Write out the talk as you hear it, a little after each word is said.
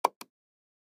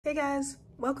Hey guys,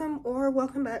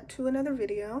 welcome back to another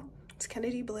video. It's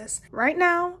Kennedy Bliss. Right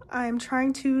now, I'm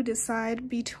trying to decide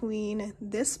between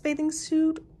this bathing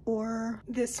suit or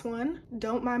this one.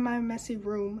 Don't mind my messy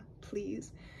room,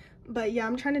 please. But yeah,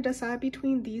 I'm trying to decide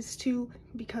between these two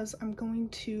because I'm going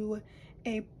to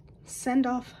a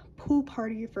send-off pool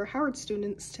party for Howard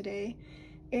students today.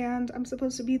 And I'm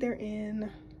supposed to be there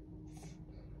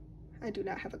I do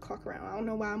not have a clock around. I don't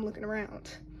know why I'm looking around.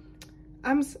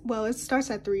 Well, it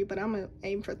starts at 3, but I'm gonna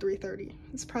aim for 3:30.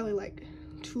 It's probably like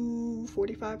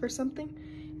 2:45 or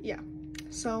something. Yeah,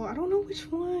 so I don't know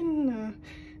which one.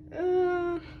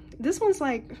 This one's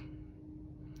like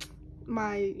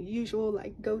my usual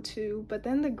like go-to, but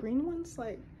then the green one's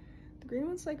like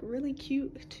really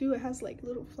cute too. It has like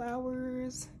little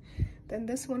flowers. Then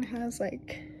this one has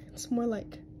like, it's more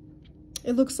like,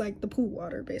 it looks like the pool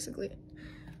water basically.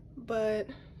 But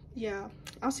yeah,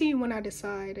 I'll see you when I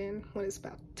decide and when it's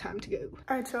about time to go.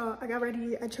 All right, y'all, I got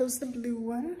ready. I chose the blue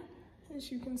one, as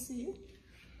you can see.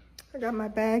 I got my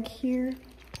bag here.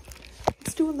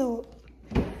 Let's do a little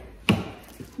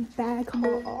bag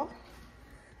haul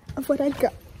of what I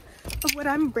got, of what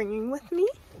I'm bringing with me.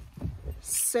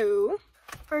 So,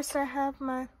 first I have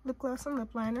my lip gloss and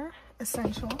lip liner,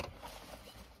 essential.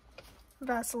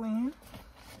 Vaseline.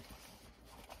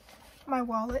 My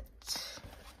wallet.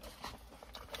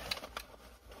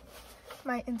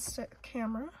 My Insta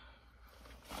camera,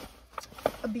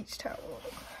 a beach towel,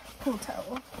 pool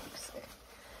towel,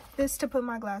 this to put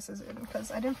my glasses in because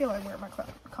I didn't feel like wearing my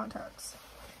contacts,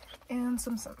 and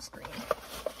some sunscreen.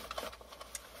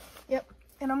 Yep,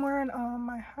 and I'm wearing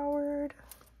my Howard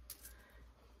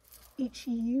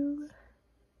HEU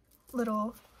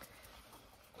little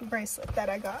bracelet that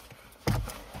I got,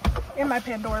 and my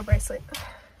Pandora bracelet.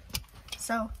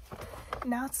 So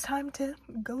now it's time to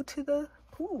go to the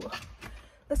pool.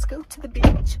 Let's go to the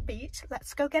beach.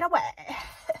 Let's go get away.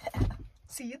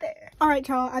 See you there. All right,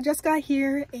 y'all, I just got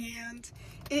here and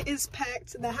it is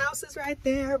packed. The house is right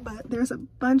there, but there's a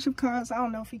bunch of cars. I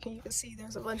don't know if you can even see,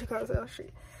 there's a bunch of cars down the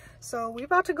street. So we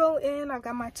about to go in. I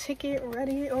got my ticket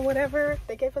ready or whatever.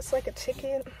 They gave us like a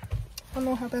ticket. I don't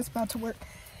know how that's about to work.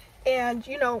 And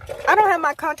you know, I don't have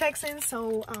my contacts in,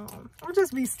 so I'll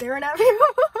just be staring at people.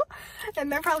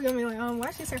 And they're probably gonna be like, why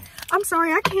is she staring? I'm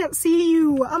sorry, I can't see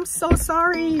you. I'm so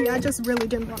sorry. I just really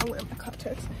didn't want to wear my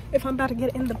contacts. If I'm about to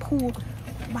get in the pool,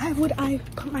 why would I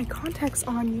put my contacts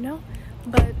on, you know?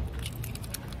 But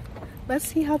let's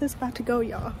see how this is about to go,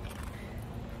 y'all.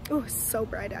 Oh, it's so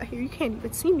bright out here. You can't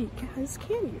even see me, guys,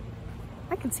 can you?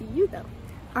 I can see you though.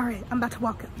 All right, I'm about to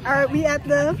walk up. All right, we at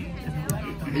the,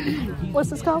 what's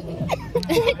this called?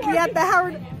 We at the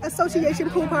Howard Association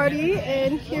pool party,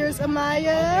 and here's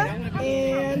Amaya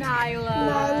and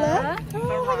Nyla.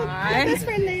 Oh, my best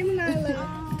friend named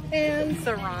Nyla. And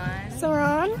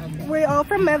Saran. We're all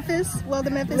from Memphis, well, the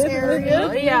Memphis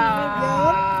area.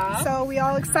 Yeah. So we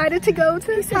all excited to go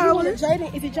to Howard. Is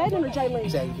it Jaden or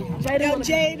Jaylene? Jaden. I'm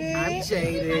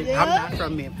Jaden. Yeah. I'm not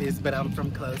from Memphis, but I'm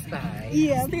from close by.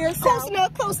 Yeah,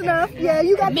 close enough. Yeah,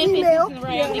 you got the email.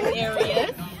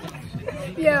 Areas.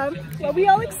 Yeah, well, we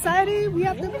all excited. We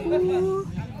at the pool,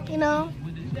 you know.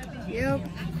 Yep.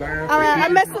 All right, I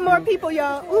met some more people,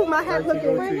 y'all. Ooh, my hat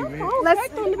looking.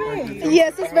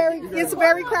 Yes, it's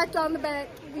very cracked on the back,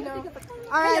 you know.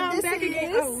 All right, this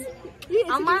is.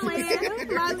 I'm Marlene.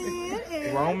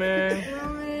 And Roman.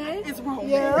 It's Roman.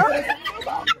 Yeah.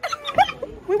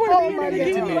 We want to be in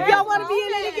it again. Y'all want to be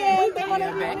in it again? They want to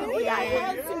be in it.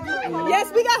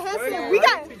 Yes, we got Hudson. We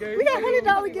got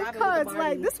 $100 gift cards.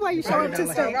 Like, this is why you show up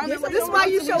to stuff. This is why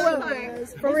you show up,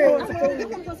 guys. For real.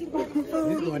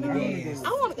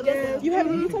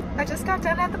 I just got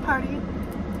done at the party.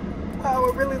 Oh,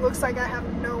 it really looks like I have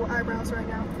no eyebrows right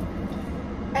now.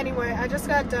 Anyway, I just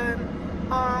got done.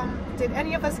 Did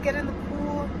any of us get in the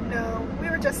pool? No. We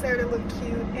were just there to look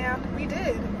cute, and we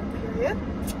did. Period.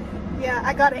 Yeah,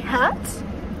 I got a hat. It's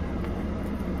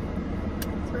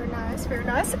very nice, very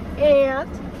nice. And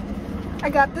I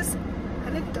got this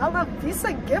 $100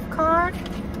 Visa gift card.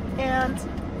 And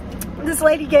this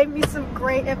lady gave me some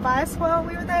great advice while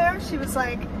we were there. She was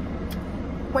like,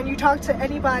 when you talk to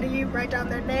anybody, write down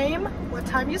their name, what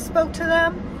time you spoke to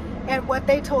them, and what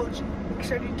they told you. Make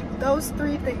sure you do those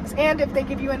 3 things. And if they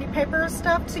give you any paper or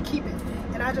stuff, to keep it.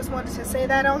 And I just wanted to say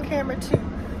that on camera too.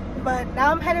 But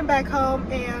now I'm heading back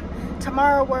home, and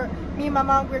tomorrow me and my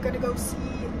mom, we're gonna go see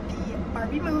the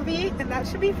Barbie movie, and that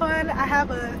should be fun. I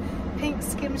have a pink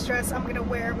Skims dress I'm gonna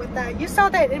wear with that. You saw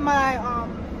that in my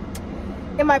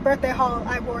birthday haul.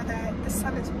 I wore that. The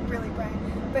sun is really bright.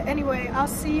 But anyway, I'll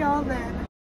see y'all then.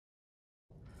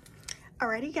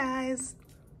 Alrighty guys,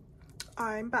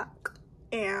 I'm back,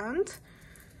 and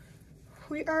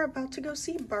we are about to go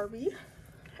see Barbie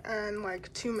in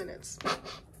like 2 minutes.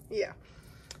 Yeah.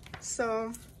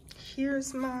 So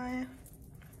here's my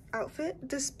outfit.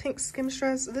 This pink skims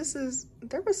dress.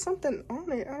 There was something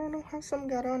on it. I don't know how something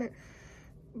got on it.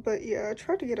 But yeah, I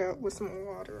tried to get out with some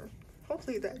water.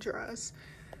 Hopefully that dries.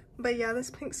 But yeah, this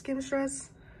pink skims dress.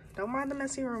 Don't mind the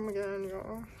messy room again,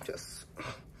 y'all. It's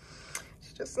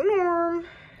just a norm.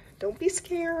 Don't be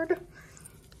scared.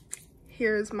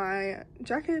 Here's my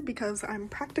jacket because I'm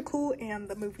practical and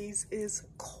the movies is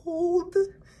cold.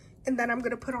 And then I'm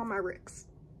gonna put on my rigs,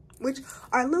 which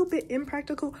are a little bit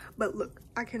impractical, but look,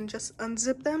 I can just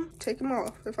unzip them, take them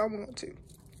off if I want to.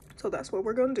 So that's what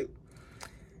we're gonna do.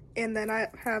 And then I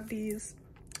have these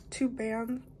 2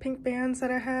 pink bands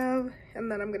that I have,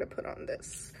 and then I'm gonna put on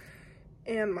this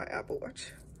and my Apple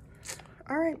Watch.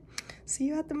 All right, see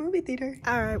you at the movie theater.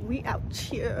 All right, we out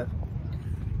here.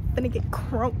 Gonna get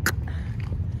crunk.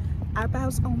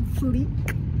 Eyebrows on fleek.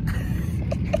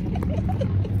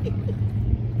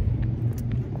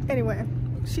 Anyway,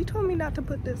 she told me not to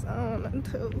put this on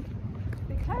until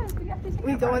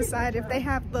we go inside. If they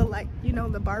have the, like, you know,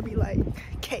 the Barbie like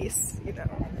case, you know.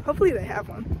 Hopefully they have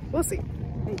one. We'll see.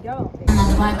 They don't.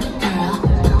 I'm a Barbie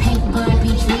girl, pink Barbie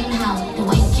dream house. The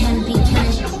way can be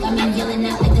turned, got me yelling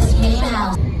out like the scream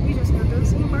house. We just got to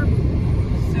see Barbie.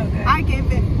 So good. I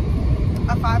gave it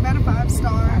a 5 out of 5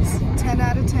 stars, 10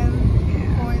 out of 10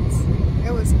 points.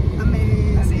 It was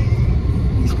amazing.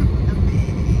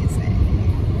 Amazing.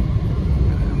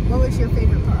 What was your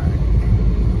favorite part?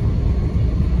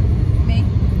 Me?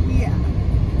 Yeah.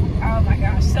 Oh my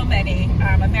gosh, so many.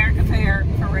 America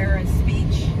Ferrera's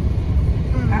speech.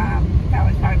 That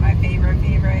was probably my favorite.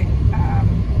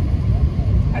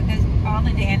 There's all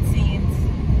the dance scenes.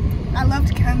 I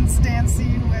loved Ken's dance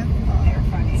scene with They were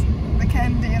funny. the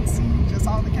Ken dance scene, just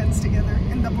all the Kens together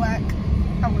in the black.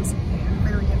 That was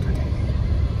very entertaining.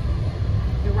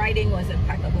 The writing was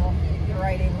impeccable. The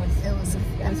writing was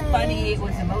funny, it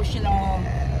was emotional.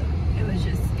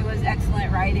 It was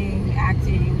excellent writing,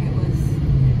 acting.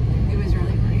 It was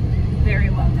really great. Very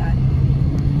well done.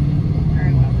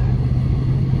 Very well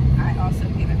done. I also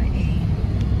give it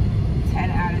an 10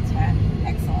 out of 10.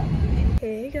 Excellent movie.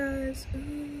 Hey guys.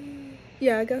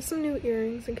 Yeah, I got some new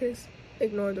earrings in case.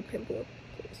 Ignore the pimple,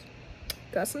 please.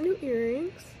 Got some new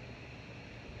earrings.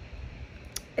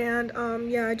 And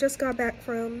yeah, I just got back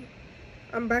from,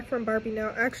 I'm back from Barbie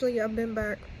now. Actually, I'm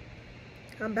back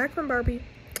from Barbie.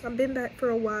 I've been back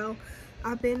for a while.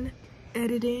 I've been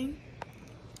editing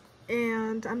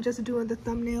and I'm just doing the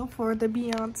thumbnail for the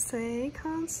Beyonce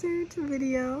concert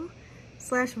video /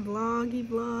 vloggy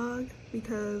vlog,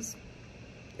 because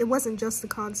it wasn't just the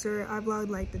concert. I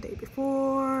vlogged like the day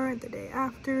before and the day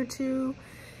after too.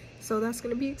 So that's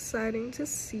gonna be exciting to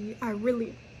see. I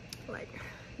really, like,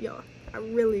 y'all,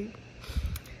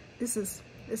 this is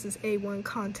A1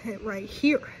 content right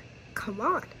here. Come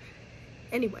on.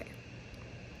 Anyway,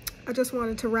 I just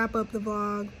wanted to wrap up the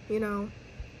vlog, you know.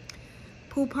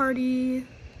 Pool party,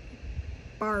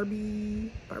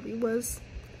 Barbie was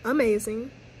amazing.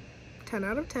 10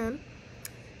 out of 10.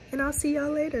 And I'll see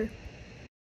y'all later.